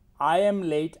late, I am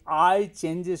late, I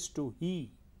changes to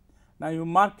he. Now you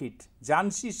mark it.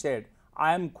 Jansi said,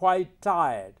 I am quite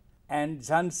tired. And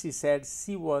Jansi said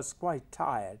she was quite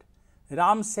tired.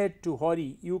 Ram said to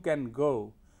Hari, you can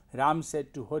go. Ram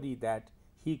said to Hari that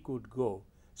he could go.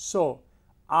 So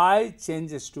I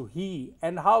changes to he,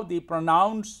 and how the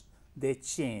pronouns they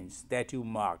change that you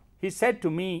mark. He said to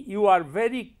me, you are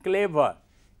very clever.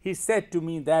 He said to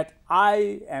me that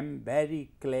I am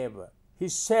very clever. He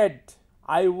said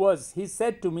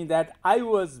to me that I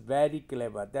was very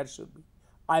clever. That should be,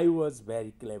 I was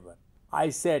very clever. I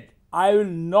said, I will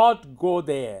not go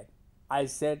there. I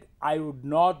said, I would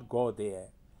not go there.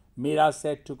 Meera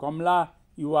said to Kamla,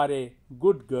 you are a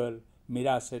good girl.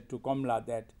 Meera said to Kamla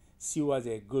that she was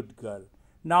a good girl.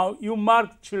 Now you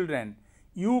mark, children,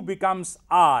 you becomes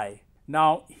I.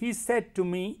 Now he said to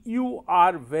me, you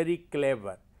are very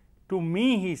clever. To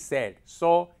me he said,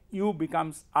 so you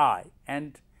becomes I.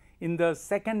 And in the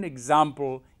second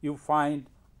example you find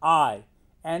I.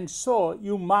 And so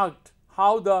you marked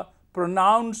how the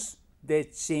pronouns they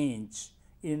change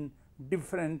in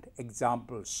different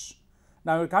examples.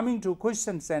 Now we're coming to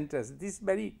question sentence. This is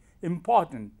very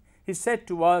important. He said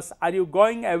to us, are you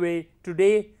going away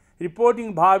today?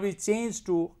 Reporting verb is changed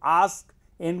to ask,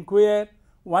 inquire,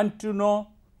 want to know,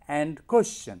 and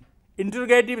question.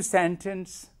 Interrogative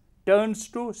sentence turns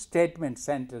to statement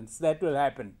sentence. That will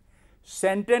happen.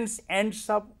 Sentence ends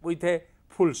up with a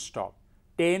full stop.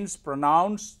 Tense,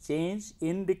 pronouns change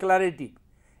in declarative.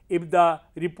 If the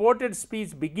reported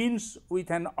speech begins with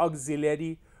an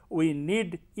auxiliary, we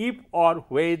need if or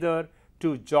whether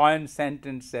to join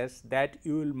sentences that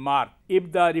you will mark.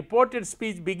 If the reported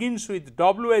speech begins with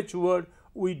WH word,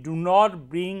 we do not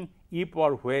bring if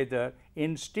or whether.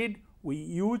 Instead, we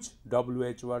use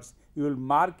WH words. You will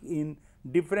mark in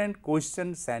different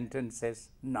question sentences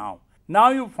now.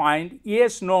 Now you find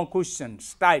yes, no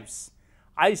questions types.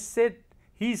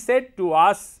 He said to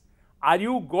us, are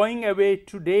you going away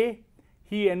today?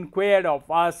 He inquired of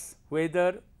us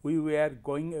whether we were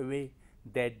going away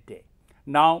that day.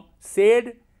 Now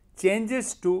said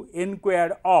changes to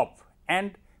inquired of,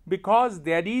 and because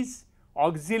there is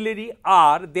auxiliary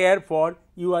are, therefore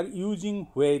you are using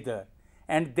whether,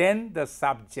 and then the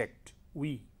subject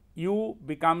we. You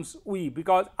becomes we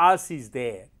because us is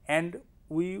there and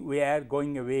we were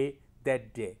going away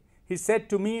that day. He said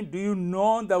to me, do you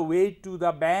know the way to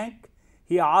the bank?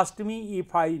 He asked me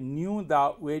if I knew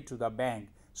the way to the bank.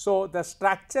 So the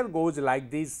structure goes like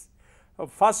this.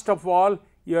 First of all,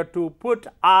 you have to put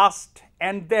asked,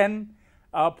 and then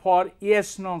for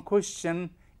yes no question,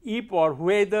 if or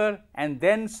whether, and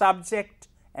then subject,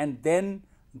 and then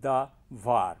the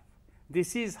verb.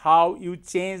 This is how you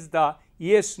change the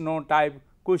yes no type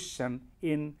question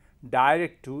in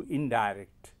direct to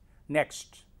indirect.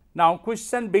 Next. Now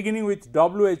question beginning with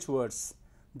WH words.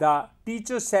 The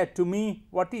teacher said to me,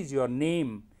 what is your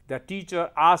name? The teacher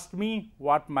asked me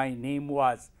what my name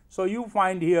was. So you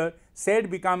find here said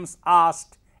becomes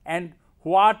asked, and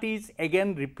what is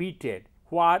again repeated.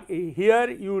 What here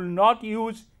you will not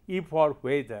use if or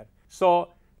whether. So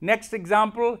next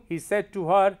example, he said to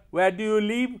her, where do you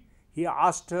live? He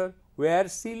asked her where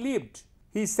she lived.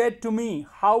 He said to me,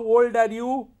 how old are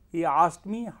you? He asked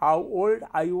me how old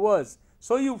I was.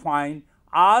 So you find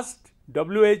asked,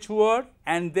 WH word,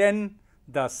 and then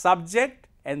the subject,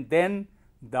 and then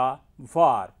the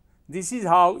verb. This is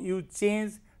how you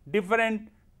change different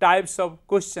types of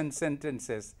question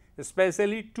sentences,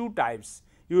 especially two types.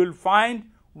 You will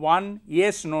find one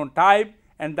yes no type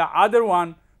and the other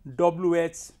one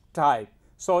WH type.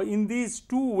 So in these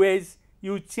two ways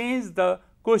you change the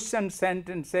question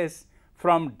sentences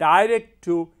from direct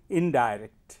to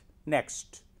indirect.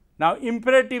 Next. Now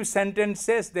imperative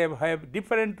sentences, they have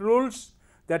different rules.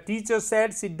 The teacher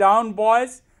said, sit down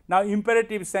boys. Now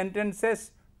imperative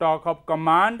sentences talk of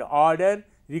command, order,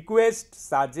 request,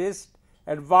 suggest,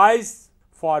 advise,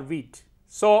 forbid.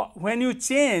 So when you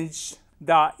change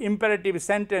the imperative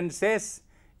sentences,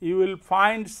 you will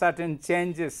find certain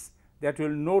changes that you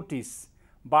will notice.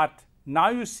 But now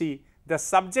you see the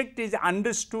subject is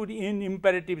understood in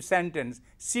imperative sentence,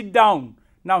 sit down.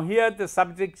 Now here the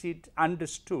subject is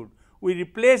understood. We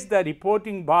replace the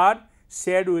reporting verb,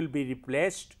 said will be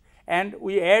replaced, and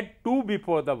we add to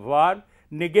before the verb.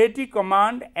 Negative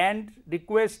command and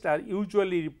request are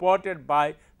usually reported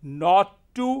by not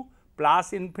to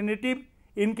plus infinitive.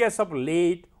 In case of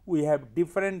late, we have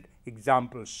different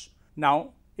examples.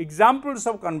 Now examples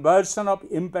of conversion of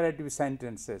imperative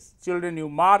sentences. Children, you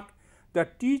mark the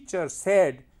teacher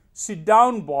said, sit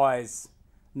down boys.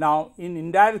 Now in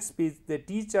indirect speech, the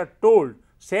teacher told,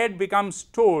 said becomes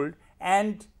told,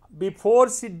 and before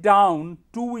sit down,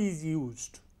 to is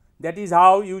used. That is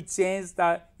how you change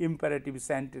the imperative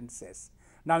sentences.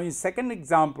 Now in second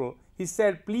example, he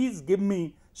said, please give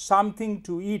me something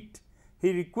to eat.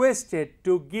 He requested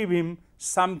to give him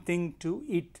something to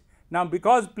eat. Now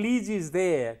because please is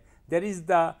there is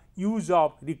the use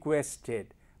of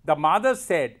requested. The mother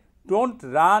said, "Don't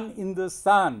run in the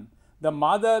sun." The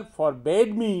mother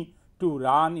forbade me to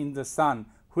run in the sun.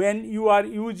 When you are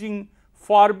using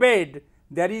forbade,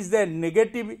 there is the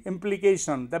negative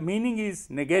implication. The meaning is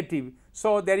negative.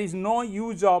 So, there is no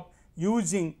use of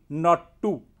using not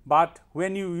to. But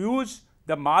when you use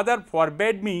the mother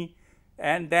forbade me,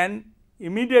 and then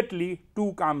immediately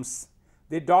to comes.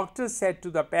 The doctor said to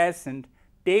the patient,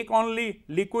 "Take only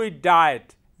liquid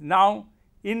diet." Now,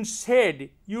 instead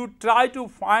you try to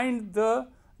find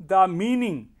the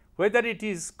meaning, whether it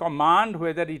is command,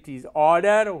 whether it is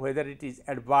order, whether it is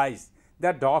advice.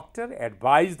 The doctor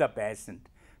advised the patient.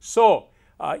 So,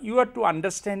 you have to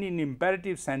understand in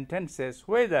imperative sentences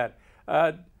whether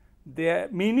the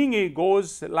meaning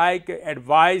goes like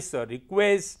advice or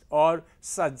request or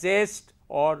suggest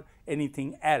or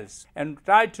anything else, and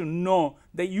try to know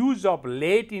the use of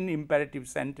let in imperative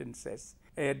sentences.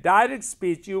 A direct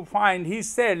speech, you find he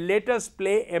said, "Let us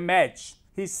play a match."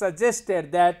 He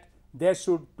suggested that they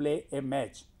should play a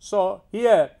match. So,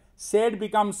 here said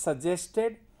becomes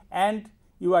suggested, and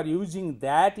you are using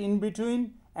that in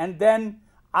between, and then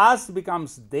us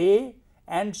becomes they,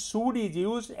 and should is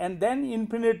used, and then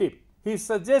infinitive. He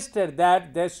suggested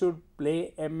that they should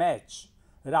play a match.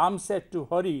 Ram said to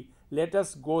Hari, "Let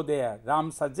us go there."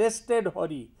 Ram suggested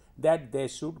Hari that they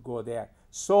should go there.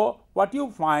 So, what you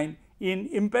find in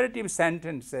imperative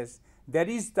sentences, there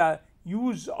is the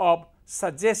use of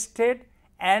suggested,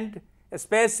 and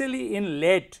especially in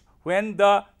let, when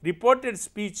the reported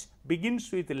speech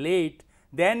begins with let,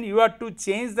 then you have to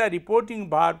change the reporting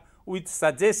verb with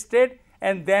suggested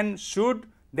and then should,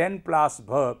 then plus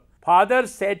verb. Father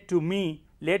said to me,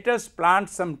 "Let us plant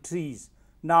some trees."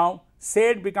 Now,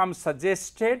 said becomes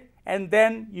suggested, and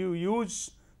then you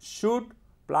use should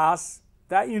plus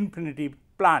the infinitive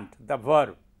plant, the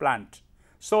verb plant.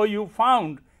 So, you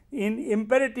found in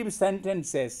imperative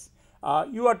sentences,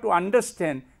 you have to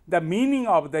understand the meaning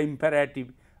of the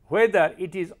imperative, whether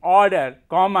it is order,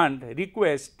 command,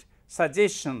 request,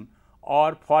 suggestion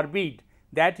or forbid,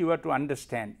 that you have to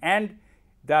understand. And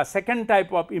the second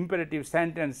type of imperative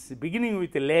sentence beginning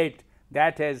with let,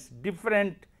 that has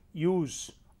different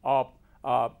use of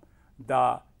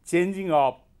the changing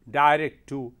of direct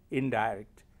to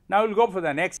indirect. Now, we will go for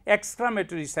the next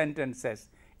exclamatory sentences.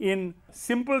 In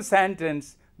simple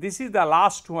sentence, this is the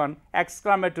last one,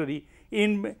 exclamatory.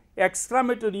 In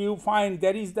exclamatory, you find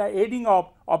there is the adding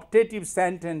of optative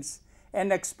sentence,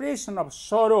 an expression of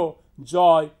sorrow,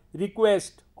 joy,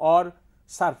 request or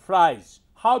surprise.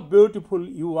 How beautiful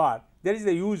you are. There is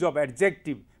the use of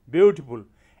adjective, beautiful.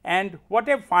 And what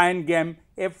a fine game.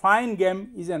 A fine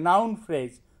game is a noun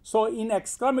phrase. So, in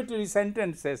exclamatory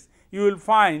sentences, you will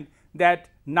find that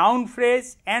noun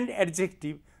phrase and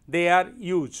adjective, they are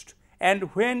used. And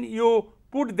when you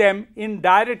put them in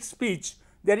direct speech,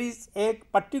 there is a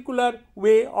particular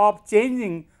way of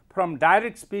changing from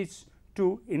direct speech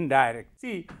to indirect.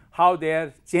 See how they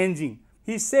are changing.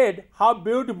 He said, "How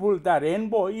beautiful the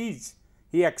rainbow is."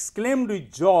 He exclaimed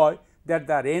with joy that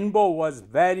the rainbow was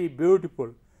very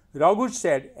beautiful. Raghu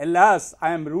said, "Alas,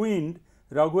 I am ruined."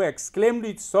 Raghu exclaimed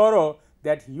with sorrow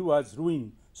that he was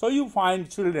ruined. So, you find,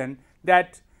 children,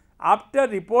 that after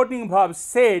reporting verb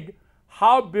said,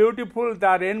 "How beautiful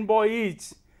the rainbow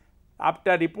is,"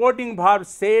 after reporting verb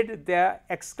said, the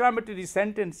exclamatory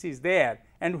sentence is there,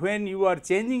 and when you are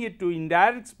changing it to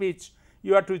indirect speech,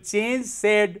 you have to change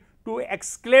said to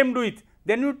exclaimed with.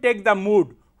 Then you take the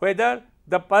mood, whether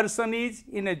the person is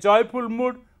in a joyful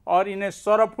mood or in a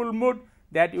sorrowful mood,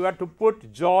 that you have to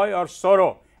put joy or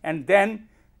sorrow, and then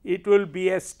it will be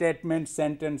a statement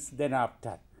sentence then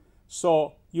after.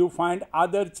 So, you find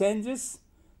other changes.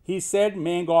 He said,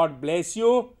 "May God bless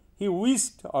you." He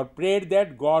wished or prayed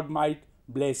that God might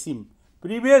bless him.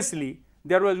 Previously,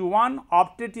 there was one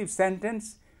optative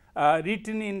sentence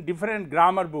written in different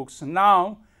grammar books.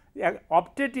 Now,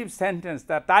 optative sentence,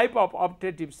 the type of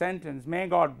optative sentence, "May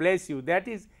God bless you," that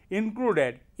is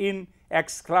included in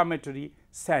exclamatory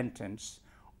sentence.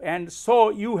 And so,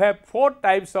 you have four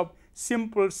types of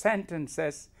simple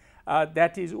sentences,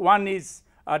 that is, one is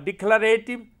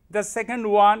declarative, the second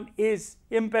one is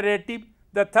imperative,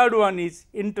 the third one is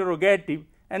interrogative,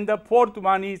 and the fourth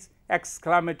one is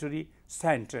exclamatory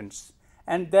sentence.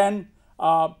 And then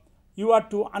you are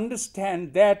to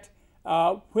understand that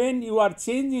when you are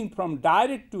changing from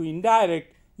direct to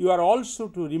indirect, you are also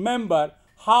to remember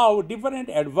how different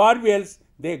adverbials,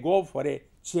 they go for a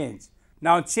change.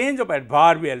 Now, change of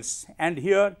adverbials, and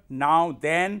here, now,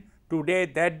 then, today,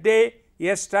 that day,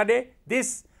 yesterday,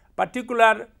 this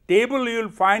particular table you will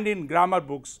find in grammar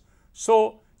books.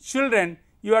 So, children,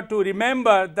 you have to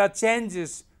remember the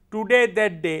changes today,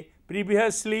 that day,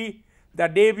 previously, the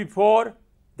day before,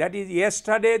 that is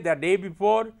yesterday, the day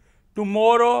before,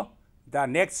 tomorrow, the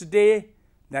next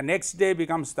day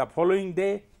becomes the following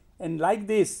day, and like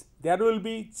this there will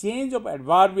be change of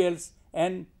adverbials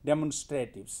and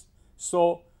demonstratives.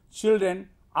 So children,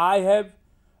 I have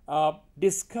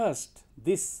discussed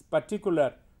this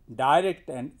particular direct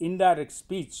and indirect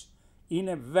speech in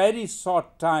a very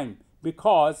short time,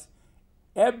 because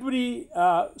every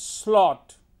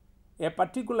slot, a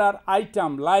particular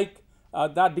item like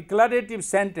the declarative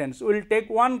sentence will take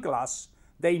one class,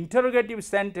 the interrogative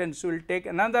sentence will take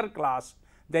another class,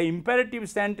 the imperative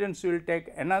sentence will take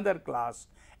another class,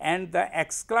 and the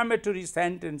exclamatory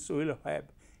sentence will have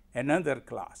another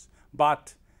class.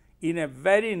 But in a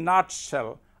very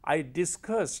nutshell, I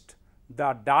discussed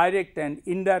the direct and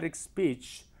indirect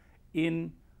speech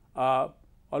in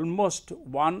almost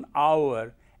 1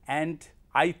 hour, and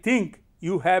I think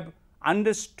you have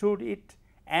understood it,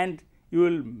 and you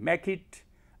will make it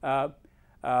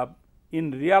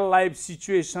in real life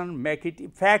situation, make it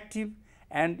effective,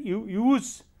 and you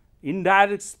use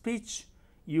indirect speech.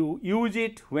 You use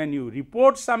it when you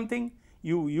report something,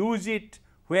 you use it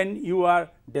when you are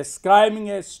describing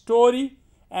a story,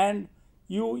 and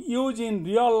you use in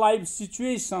real life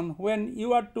situation when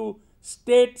you are to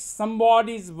state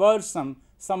somebody's version,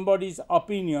 somebody's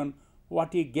opinion,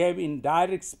 what he gave in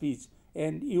direct speech,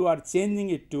 and you are changing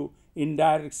it to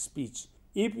indirect speech.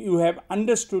 If you have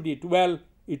understood it well,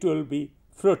 it will be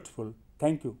fruitful.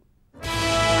 Thank you.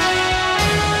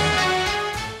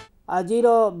 आजिर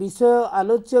विषय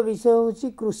आलोच्य विषय होची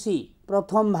कृषि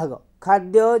प्रथम भाग।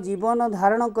 खाद्य जीवन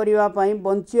धारण करिवा पई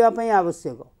बंचिवा पई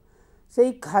आवश्यक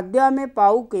सेई खाद्य आमे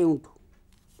पाऊ केउठु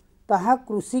ताहा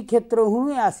कृषि क्षेत्र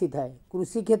हुई आसी थाए।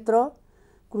 कृषि क्षेत्र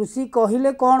कृषि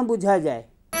कहिले कौन बुझा जाए